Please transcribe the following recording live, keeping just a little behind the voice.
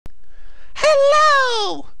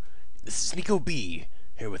This is NicoB,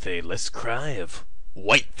 here with a Let's Cry of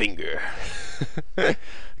White Finger.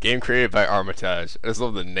 Game created by Armitage. I just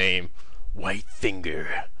love the name. White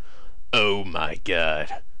Finger. Oh my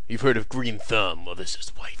god. You've heard of Green Thumb, well this is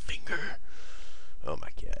White Finger. Oh my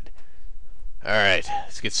god. Alright,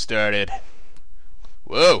 let's get started.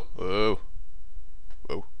 Whoa, whoa.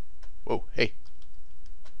 Whoa, whoa, hey.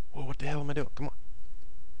 Whoa, what the hell am I doing? Come on.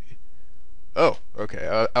 Oh,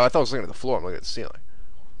 okay. I thought I was looking at the floor. I'm looking at the ceiling.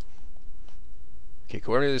 Okay,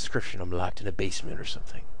 according to the description, I'm locked in a basement or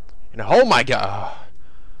something. And oh my god!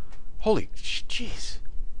 Holy jeez!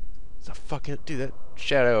 It's a fucking dude. That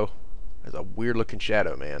shadow. That's a weird looking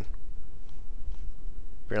shadow, man.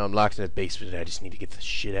 Apparently, I'm locked in a basement. And I just need to get the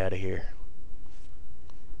shit out of here.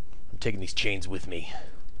 I'm taking these chains with me.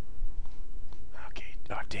 Okay.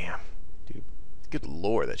 Oh damn, dude. Good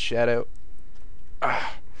lord, that shadow.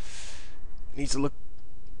 Ah, it needs to look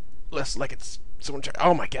less like it's someone trying.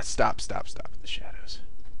 Oh my god! Stop! Stop! Stop! The shadows.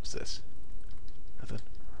 What's this? Nothing.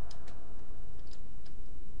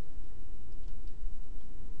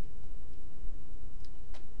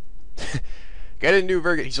 Guy didn't do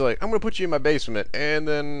very good. He's like, I'm gonna put you in my basement, and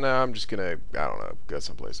then I'm just gonna, I don't know, go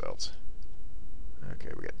someplace else. Okay,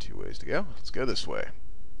 we got 2 ways to go. Let's go this way.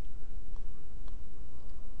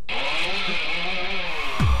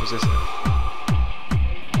 What's this?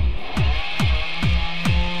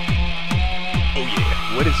 Oh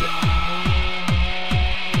yeah, what is it?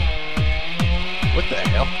 What the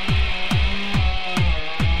hell?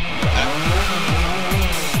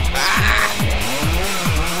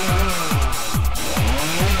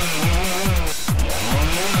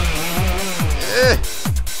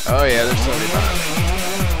 Oh yeah, there's somebody behind me.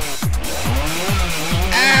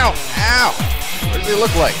 Ow! Ow! What does he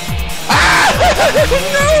look like? Ah!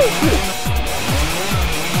 No!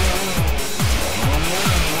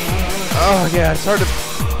 Oh yeah, it's hard to.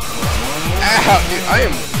 Ow, dude! I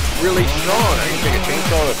am really strong. I can take a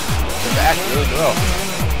chainsaw to the back really well.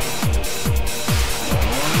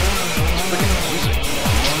 It's freaking music.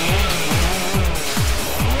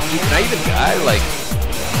 Dude, can I even die? Like.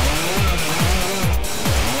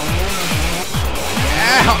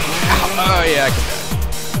 Ow! Ow! Oh yeah, I can die.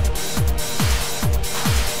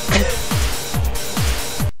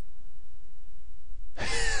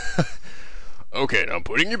 Okay, now I'm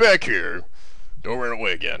putting you back here. Don't run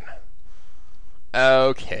away again.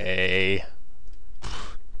 Okay.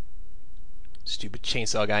 Stupid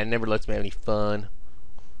chainsaw guy never lets me have any fun.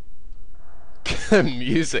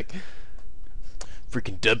 Music.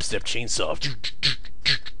 Freaking dubstep chainsaw.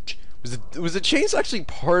 Was the chainsaw actually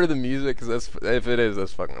part of the music? Because if it is,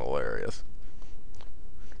 that's fucking hilarious.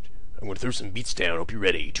 I'm gonna throw some beats down. Hope you're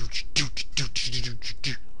ready. Dude,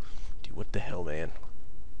 what the hell, man?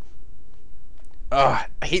 I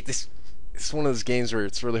hate this. It's one of those games where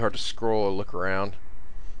it's really hard to scroll or look around.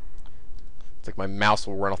 It's like my mouse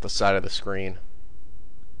will run off the side of the screen.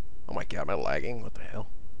 Oh my god, am I lagging? What the hell?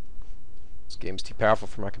 This game's too powerful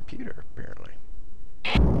for my computer, apparently.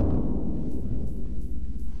 So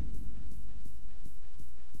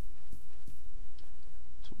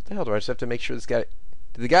what the hell? Do I just have to make sure this guy...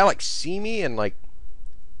 Did the guy, like, see me and, like...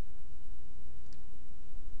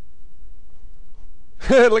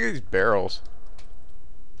 Look at these barrels.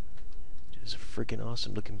 It's a freaking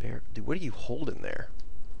awesome looking bear. Dude, what are you holding there?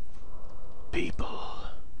 People.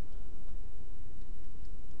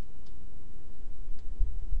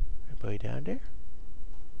 Everybody down there?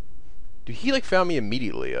 Dude, he like found me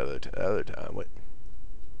immediately other time. What?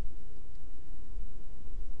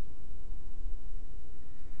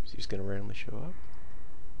 Is he just gonna randomly show up?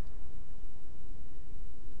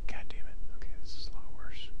 God damn it. Okay, this is a lot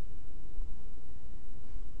worse.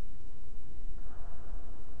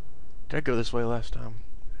 Did I go this way last time?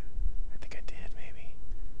 I think I did, maybe.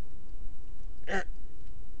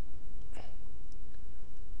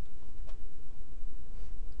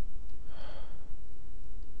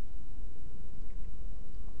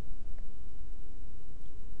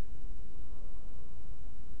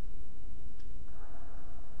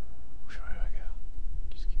 Which way do I go?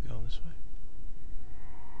 Just keep going this way.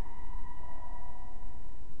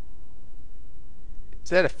 Is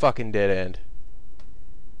that a fucking dead end?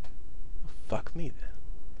 Fuck me then.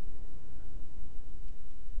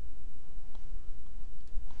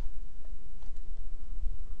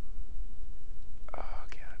 Oh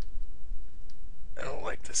god. I don't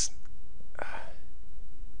like this. Okay,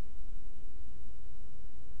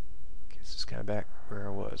 this is kind of back where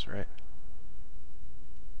I was, right?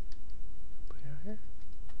 Put it out here.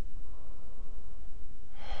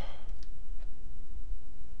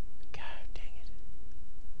 God dang it.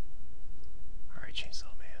 Alright,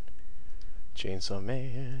 Chainsaw Man. Chainsaw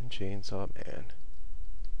Man, Chainsaw Man.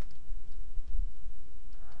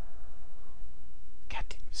 God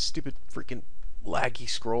damn, stupid freaking laggy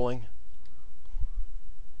scrolling.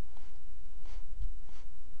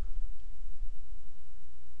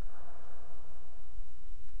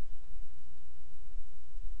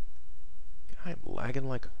 I'm lagging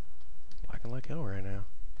like hell right now.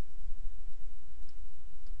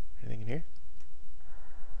 Anything in here?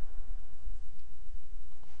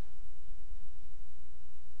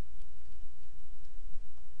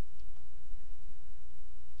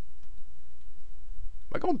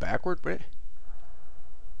 Am I going backward? Wait.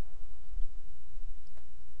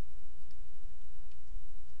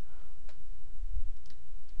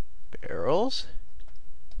 Barrels?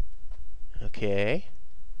 Okay.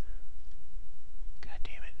 God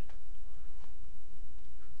damn it.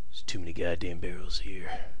 There's too many goddamn barrels here.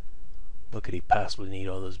 What could he possibly need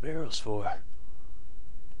all those barrels for?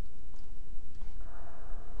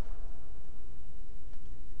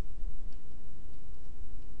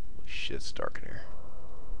 Holy shit, it's dark in here.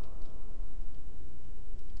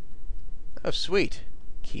 Oh, sweet.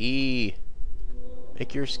 Key.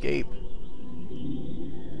 Make your escape.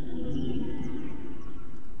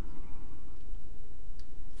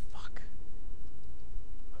 Fuck.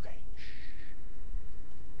 Okay.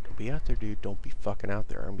 Don't be out there, dude. Don't be fucking out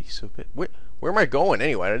there. I'm gonna be so pissed. Where am I going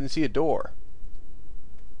anyway? I didn't see a door.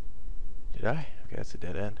 Did I? Okay, that's a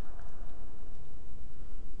dead end.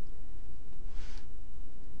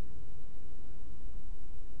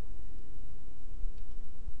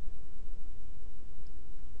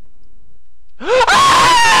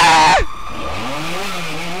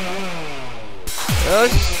 Oh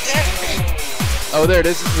shit! Oh, there it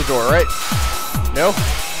is. This is the door, right? No?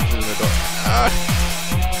 This isn't the door.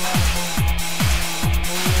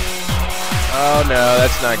 Oh no,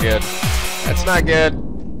 that's not good. That's not good.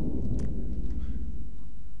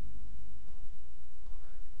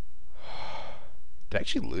 Did I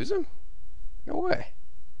actually lose him? No way.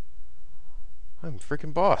 I'm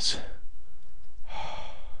freaking boss.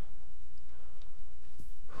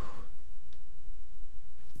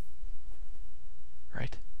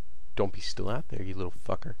 Right? Don't be still out there, you little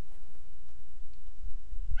fucker.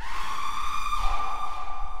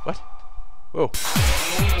 What? Whoa.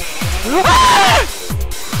 Ah!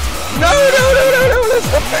 No,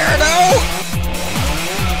 that's not fair, no!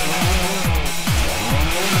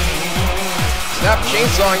 Stop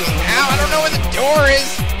chainsawing me. Ow, I don't know where the door is!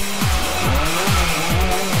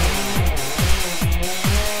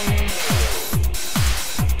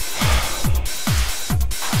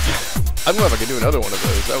 I don't know if I can do another one of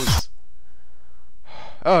those. That was...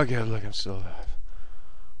 Oh god, look, I'm still alive.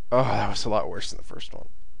 Oh, that was a lot worse than the first one.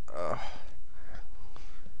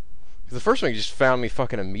 The first one, he just found me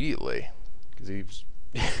fucking immediately. Because he was...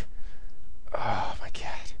 Oh, my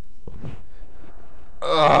god.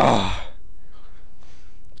 Oh.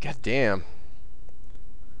 God damn. It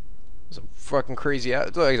was a fucking crazy...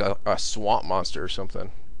 It's like a swamp monster or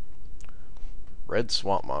something. Red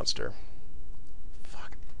swamp monster.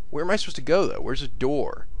 Fuck. Where am I supposed to go, though? Where's the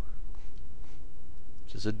door?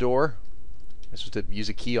 Is this a door? Am I supposed to use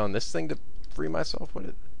a key on this thing to free myself?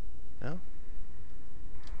 What? No?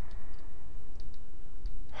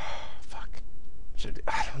 Fuck.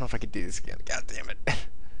 I don't know if I could do this again. God damn it.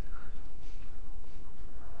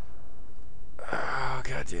 Oh,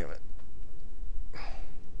 god damn it.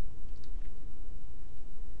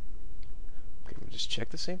 Okay, we'll just check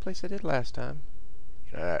the same place I did last time.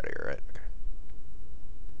 Get out of here, right? Okay.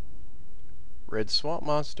 Red swamp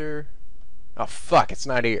monster. Oh, fuck, it's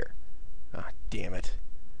not here. Oh, damn it.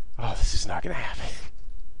 Oh, this is not gonna happen.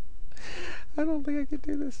 I don't think I can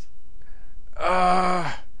do this.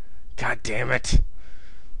 Ah, god damn it.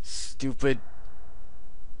 Stupid.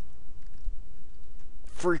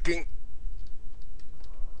 Freaking.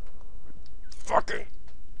 Fucking.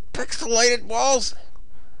 Pixelated walls.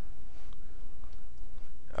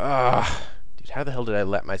 Dude, how the hell did I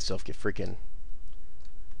let myself get freaking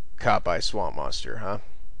caught by a swamp monster, huh?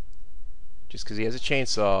 Just because he has a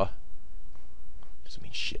chainsaw doesn't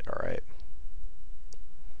mean shit, alright?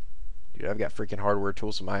 Dude, I've got freaking hardware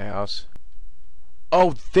tools in my house.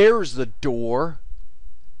 Oh, there's the door!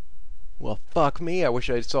 Well, fuck me, I wish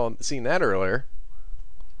I had seen that earlier.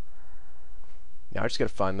 Now I just gotta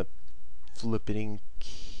find the flipping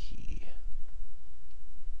key.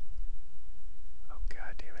 Oh,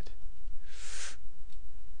 god damn it.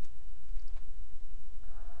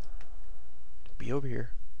 Be over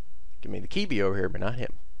here. Give me the key, be over here, but not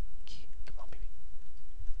him. Key. Come on, baby.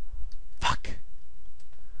 Fuck.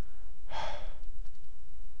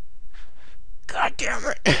 God damn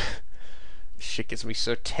it. This shit gets me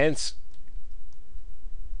so tense.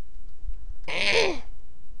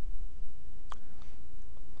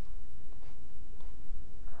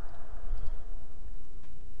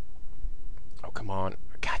 Oh, come on.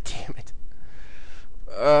 God damn it.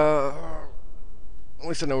 At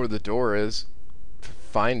least I know where the door is.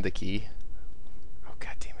 Find the key. Oh,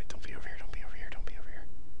 god damn it. Don't be over here. Don't be over here. Don't be over here.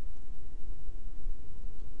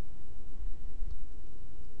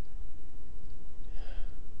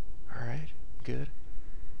 Alright. Good.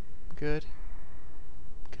 Good.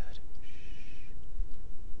 Good.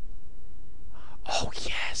 Oh,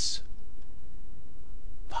 yes.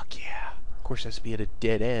 Fuck yeah. Of course, it has to be at a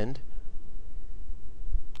dead end.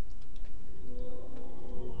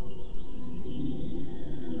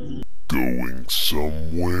 Going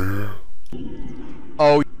somewhere?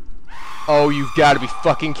 Oh, oh, you've got to be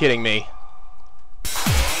fucking kidding me.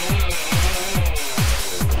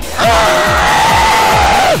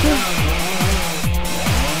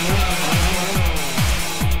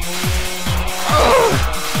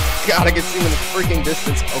 God, I can see him in the freaking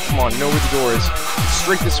distance. Oh, come on, know where the door is.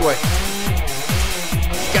 Straight this way.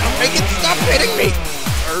 You gotta make it stop hitting me!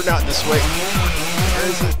 Or not this way. Where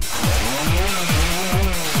is it?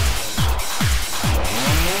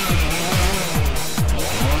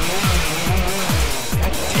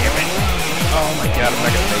 God damn it. Oh my god, I'm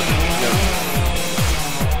not gonna make it. No.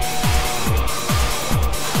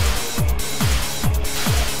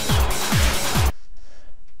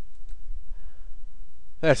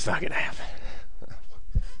 That's not gonna happen.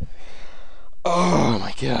 Oh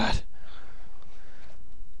my god.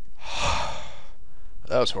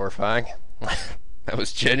 That was horrifying. That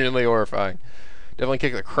was genuinely horrifying. Definitely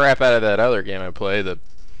kicked the crap out of that other game I played, the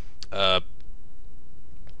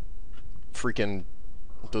freaking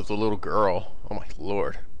the little girl. Oh my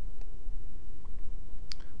lord.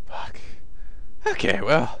 Fuck. Okay,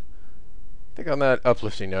 well, I think on that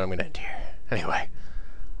uplifting note I'm gonna end here. Anyway,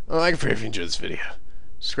 like if you enjoyed this video.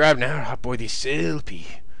 Subscribe now to Hot Boy the Selfie.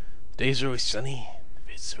 The days are always sunny. The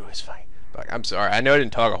vids are always fine. But I'm sorry. I know I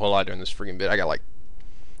didn't talk a whole lot during this freaking bit. I was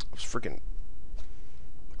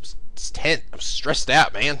tense. I was stressed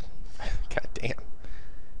out, man. God damn.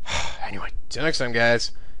 Anyway, till next time,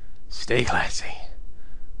 guys. Stay classy.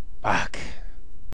 Fuck.